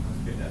I?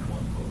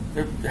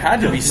 There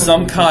had to be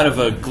some kind of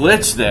a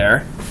glitch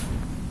there.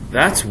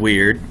 That's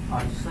weird.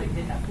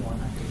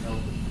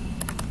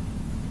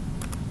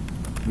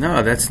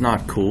 No, that's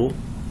not cool.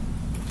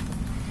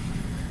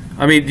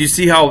 I mean, do you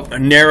see how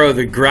narrow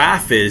the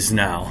graph is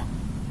now?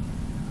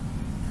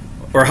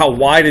 Or how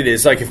wide it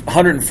is? Like if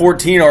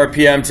 114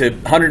 RPM to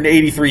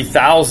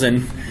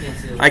 183,000,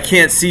 I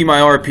can't see my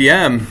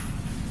RPM.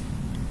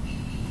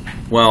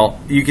 Well,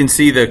 you can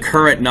see the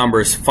current number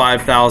is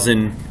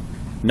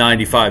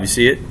 5,095. You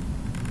see it?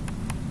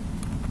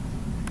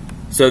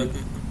 So,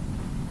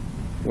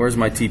 where's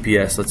my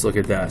TPS? Let's look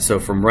at that. So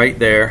from right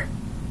there,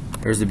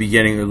 there's the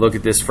beginning. Look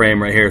at this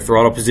frame right here.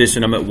 Throttle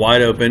position, I'm at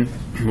wide open.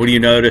 What do you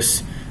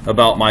notice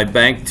about my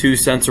bank 2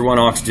 sensor 1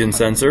 oxygen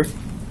sensor?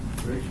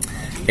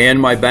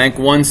 And my bank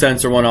 1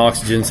 sensor 1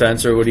 oxygen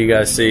sensor? What do you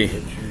guys see?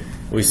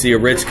 We see a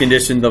rich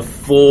condition the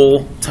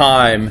full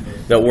time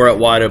that we're at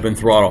wide open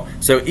throttle.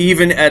 So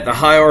even at the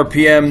high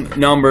RPM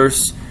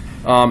numbers,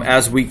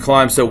 as we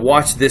climb, so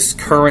watch this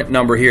current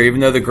number here, even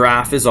though the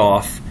graph is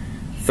off,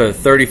 so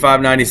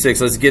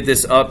 3596, let's get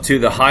this up to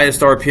the highest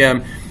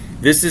RPM.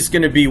 This is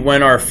going to be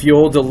when our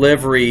fuel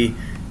delivery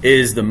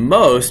is the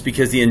most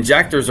because the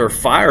injectors are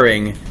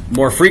firing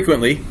more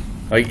frequently.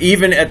 Like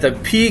even at the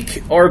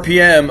peak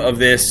RPM of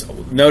this,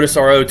 notice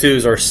our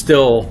O2s are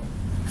still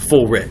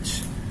full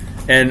rich.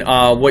 And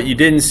what you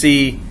didn't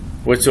see,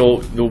 which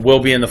will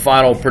be in the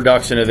final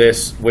production of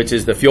this, which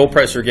is the fuel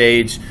pressure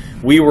gauge,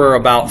 we were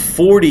about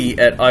 40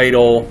 at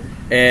idle,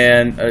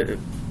 and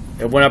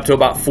it went up to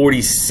about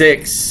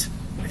 46,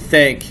 I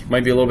think,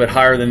 might be a little bit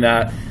higher than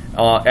that,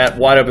 at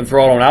wide open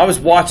throttle. And I was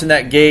watching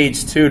that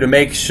gauge too to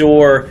make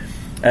sure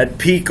at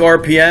peak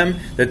RPM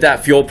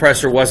that fuel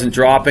pressure wasn't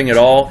dropping at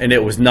all, and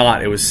it was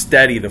not. It was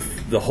steady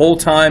the whole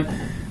time.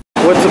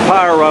 What's the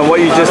power run? What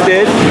you just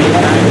did?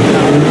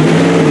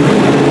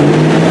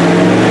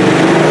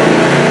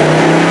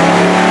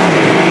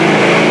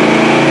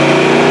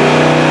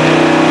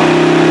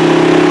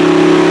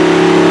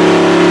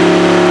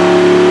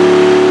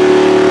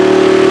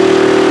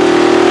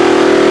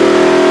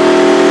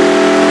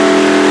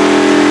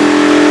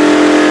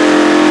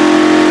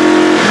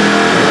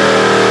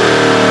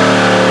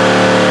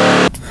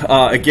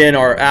 Again,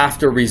 our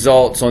after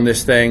results on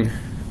this thing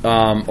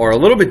are a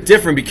little bit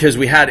different because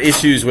we had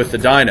issues with the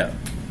dyno.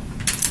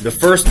 The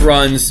first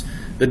runs,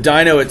 the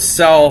dyno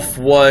itself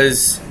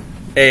was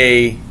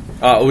it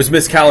was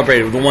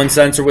miscalibrated. The one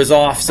sensor was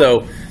off,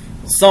 so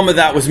some of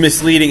that was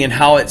misleading in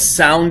how it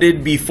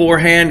sounded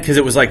beforehand because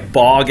it was like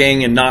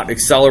bogging and not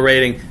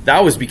accelerating.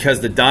 That was because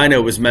the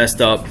dyno was messed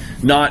up,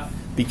 not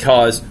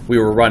because we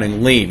were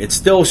running lean. It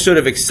still should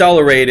have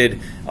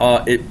accelerated,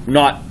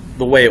 not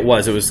the way it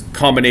was. It was a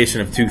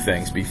combination of two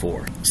things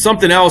before.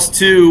 Something else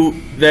too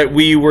that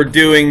we were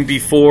doing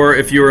before,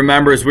 if you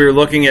remember, is we were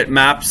looking at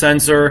map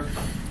sensor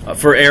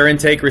for air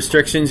intake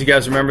restrictions. You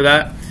guys remember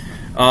that?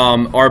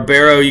 Our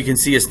baro, you can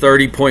see, is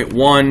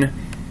 30.1,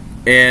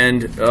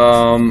 and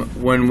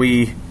when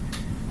we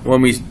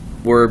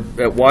were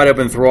at wide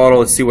open throttle,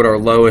 let's see what our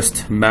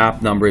lowest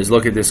map number is.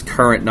 Look at this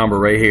current number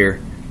right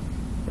here.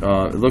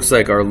 It looks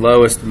like our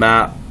lowest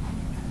map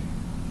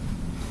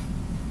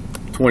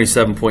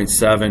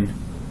 27.7.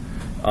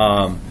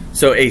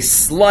 So a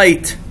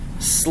slight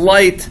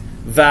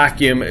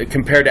vacuum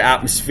compared to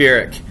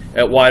atmospheric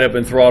at wide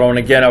open throttle. And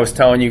again, I was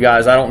telling you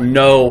guys, I don't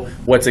know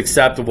what's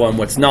acceptable and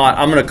what's not.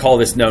 I'm going to call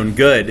this known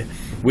good.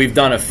 We've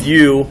done a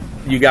few.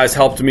 You guys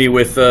helped me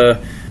with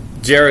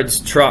Jared's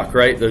truck,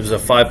 right? There's a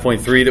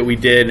 5.3 that we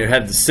did, and it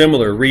had the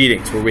similar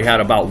readings where we had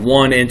about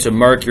 1 inch of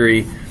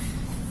mercury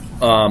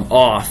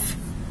off.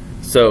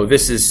 So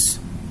this is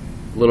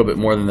a little bit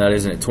more than that,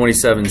 isn't it?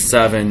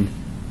 27.7.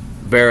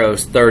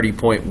 Baro's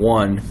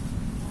 30.1.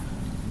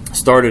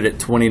 Started at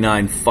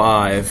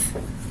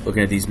 29.5.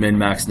 looking at these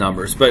min-max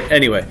numbers. But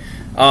anyway,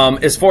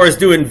 as far as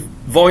doing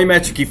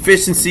volumetric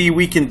efficiency,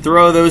 we can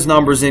throw those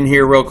numbers in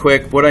here real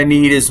quick. What I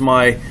need is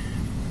my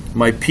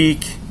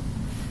peak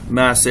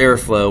mass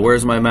airflow.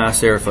 Where's my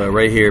mass airflow?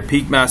 Right here.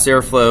 Peak mass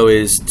airflow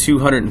is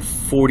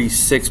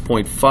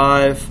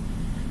 246.5.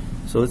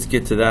 So let's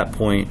get to that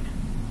point.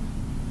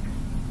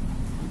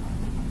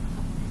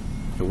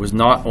 It was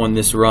not on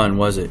this run,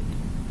 was it?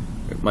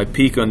 My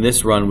peak on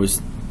this run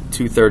was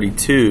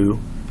 232.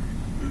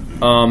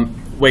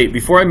 Wait,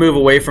 before I move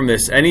away from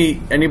this,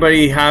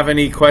 anybody have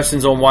any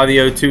questions on why the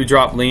O2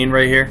 dropped lean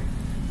right here?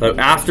 So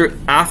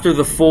after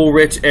the full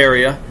rich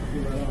area,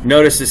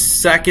 notice the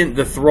second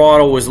the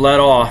throttle was let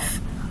off,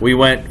 we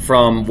went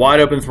from wide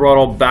open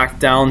throttle back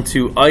down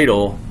to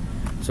idle.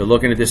 So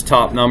looking at this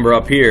top number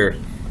up here,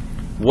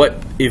 what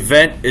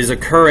event is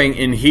occurring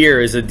in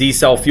here is a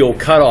decel fuel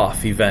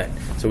cutoff event.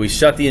 So we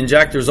shut the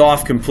injectors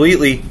off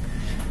completely.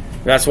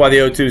 That's why the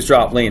O2's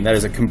dropped lean. That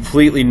is a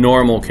completely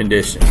normal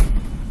condition.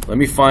 Let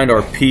me find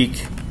our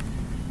peak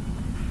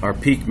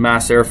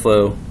mass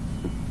airflow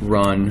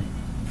run.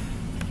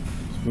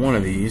 One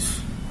of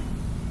these.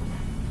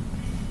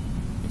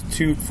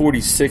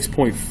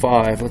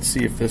 246.5. Let's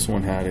see if this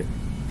one had it.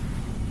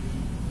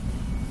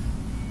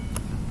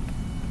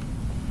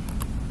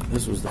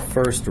 This was the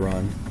first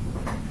run.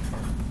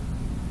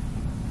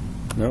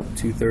 Nope,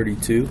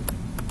 232.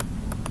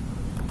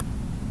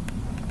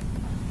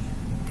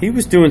 He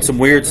was doing some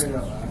weird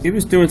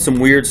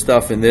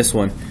stuff in this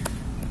one.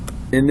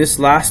 In this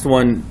last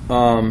one,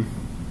 oh,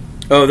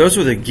 those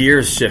were the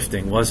gears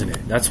shifting, wasn't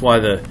it? That's why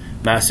the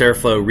mass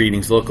airflow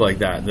readings look like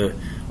that.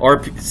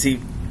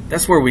 See,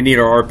 that's where we need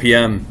our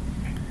RPM.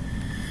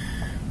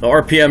 The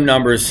RPM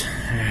numbers,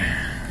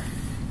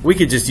 we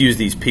could just use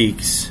these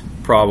peaks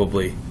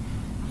probably,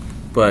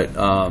 but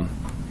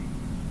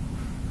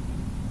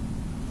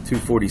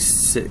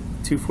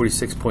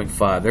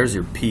 246.5. There's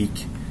your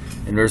peak,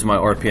 and there's my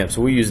RPM.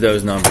 So we use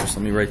those numbers.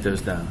 Let me write those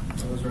down.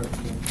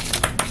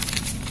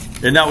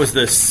 And that's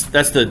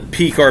the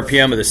peak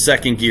RPM of the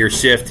second gear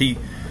shift.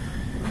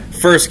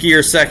 First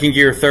gear, second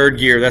gear, third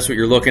gear, that's what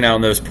you're looking at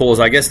on those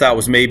pulls. I guess that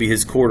was maybe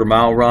his quarter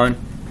mile run.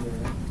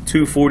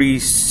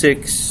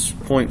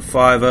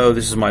 246.50,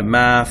 this is my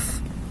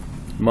math.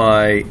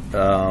 My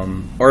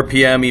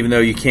RPM, even though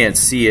you can't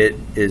see it,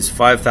 is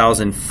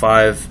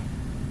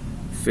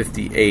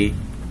 5,558.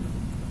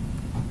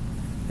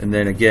 And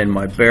then again,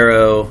 my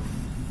baro,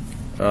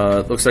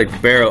 looks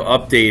like baro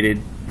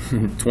updated,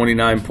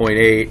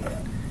 29.8.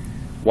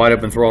 Wide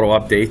open throttle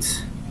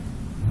updates.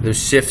 Those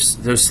shifts,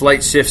 those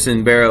slight shifts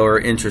in baro are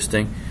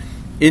interesting.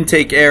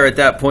 Intake air at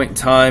that point in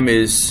time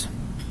is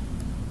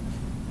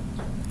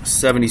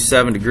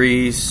 77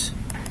 degrees.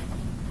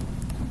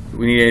 Do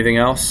we need anything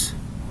else?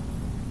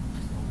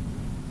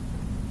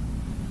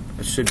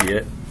 That should be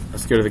it.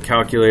 Let's go to the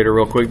calculator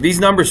real quick. These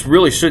numbers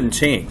really shouldn't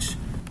change.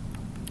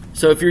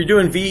 So if you're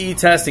doing VE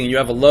testing and you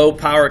have a low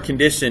power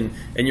condition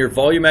and your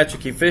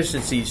volumetric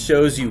efficiency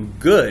shows you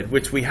good,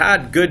 which we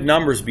had good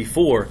numbers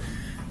before,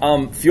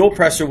 fuel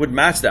pressure would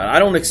match that. I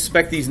don't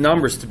expect these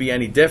numbers to be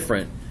any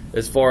different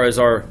as far as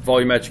our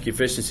volumetric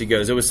efficiency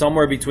goes. It was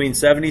somewhere between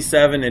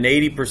 77 and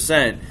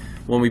 80%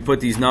 when we put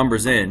these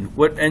numbers in.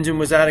 What engine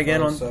was that again?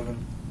 5.7.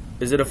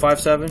 Is it a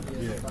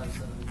 5.7? Yeah.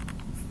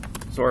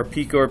 5.7. So our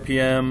peak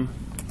RPM,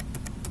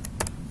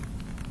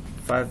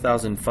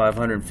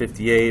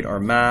 5,558.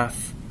 Our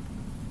math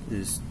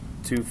is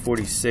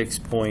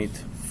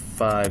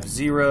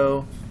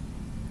 246.50.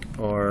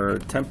 Our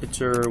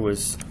temperature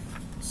was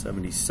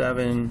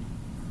 77,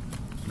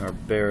 and our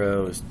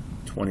baro is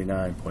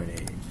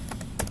 29.8.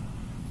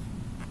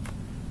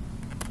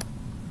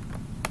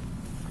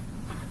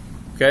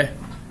 Okay,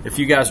 if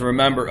you guys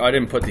remember, I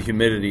didn't put the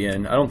humidity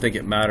in. I don't think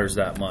it matters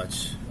that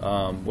much.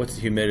 What's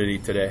the humidity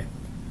today?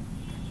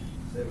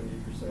 70%.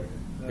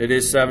 It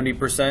is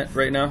 70%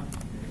 right now.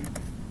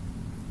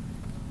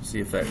 See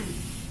if that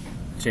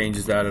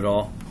changes that at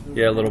all.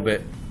 Yeah, a little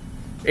bit.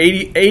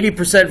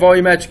 80%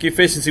 volumetric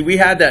efficiency. We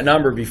had that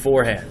number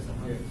beforehand.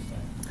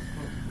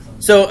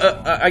 So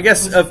I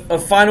guess a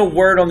final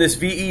word on this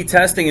VE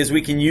testing is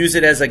we can use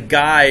it as a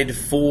guide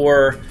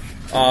for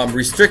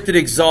restricted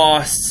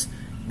exhausts,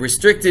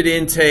 restricted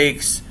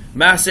intakes,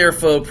 mass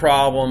airflow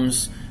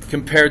problems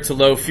compared to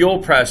low fuel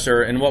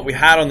pressure. And what we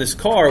had on this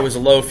car was a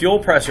low fuel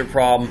pressure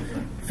problem.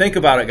 Think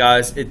about it,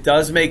 guys. It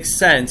does make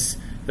sense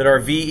that our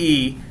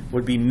VE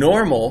would be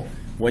normal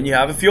when you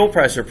have a fuel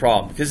pressure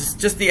problem, because it's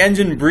just the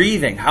engine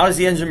breathing. How does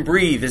the engine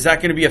breathe? Is that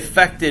going to be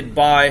affected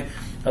by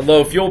a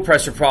low fuel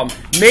pressure problem?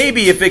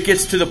 Maybe if it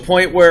gets to the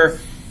point where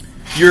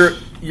you're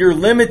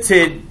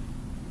limited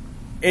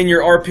in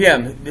your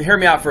RPM. Hear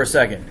me out for a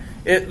second.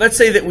 Let's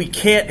say that we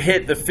can't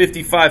hit the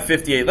 55,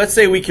 58. Let's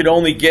say we could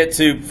only get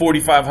to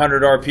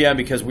 4,500 RPM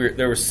because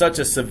there was such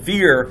a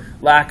severe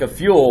lack of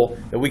fuel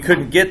that we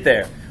couldn't get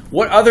there.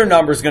 What other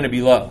number is going to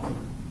be low?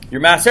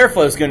 Your mass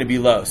airflow is going to be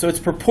low. So it's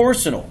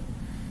proportional.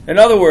 In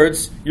other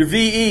words, your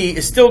VE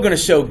is still going to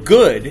show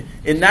good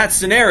in that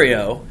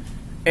scenario.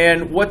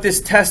 And what this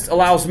test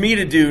allows me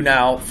to do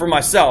now for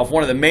myself,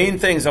 one of the main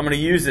things I'm going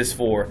to use this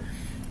for,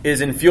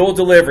 is in fuel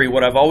delivery,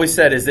 what I've always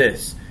said is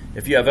this.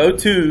 If you have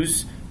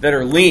O2s that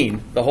are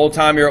lean the whole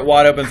time you're at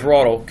wide open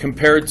throttle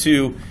compared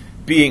to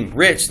being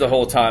rich the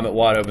whole time at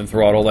wide open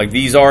throttle, like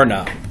these are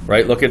now,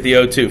 right? Look at the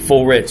O2,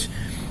 full rich.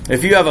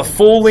 If you have a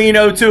full lean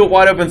O2 at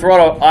wide open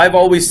throttle, I've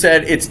always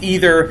said it's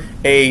either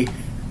a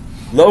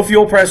low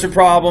fuel pressure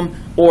problem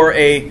or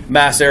a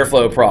mass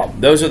airflow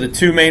problem. Those are the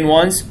two main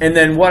ones. And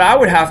then what I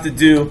would have to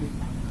do,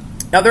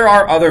 now there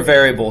are other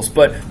variables,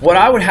 but what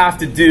I would have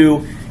to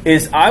do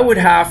is I would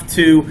have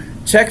to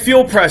check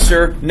fuel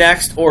pressure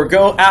next or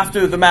go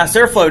after the mass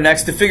airflow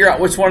next to figure out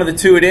which one of the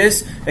two it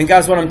is. And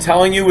guys, what I'm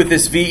telling you with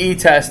this VE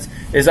test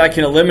is I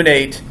can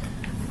eliminate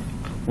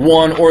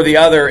one or the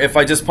other if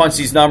I just punch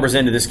these numbers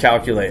into this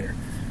calculator.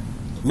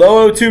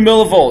 Low O2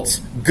 millivolts,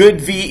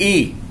 good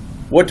VE.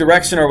 What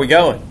direction are we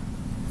going?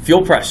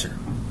 Fuel pressure.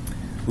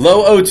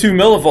 Low O2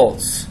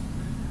 millivolts,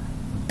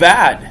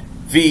 bad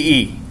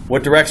VE.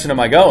 What direction am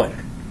I going?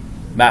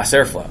 Mass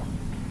airflow.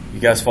 You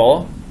guys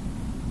follow?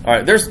 All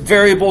right, there's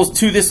variables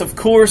to this, of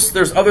course.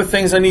 There's other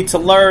things I need to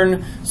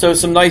learn. So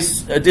some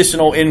nice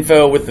additional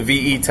info with the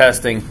VE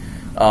testing.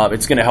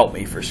 It's going to help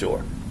me for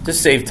sure.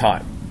 Just save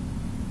time.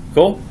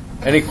 Cool?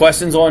 Any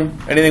questions on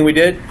anything we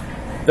did?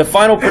 The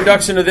final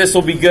production of this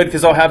will be good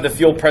because I'll have the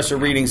fuel pressure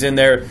readings in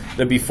there,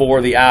 the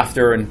before, the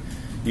after, and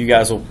you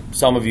guys will,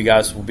 some of you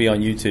guys will be on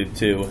YouTube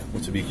too,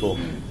 which would be cool.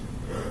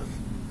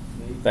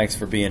 Thanks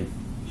for being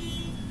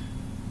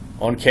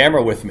on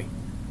camera with me,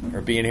 or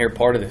being here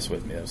part of this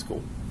with me. That was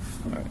cool.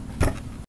 All right.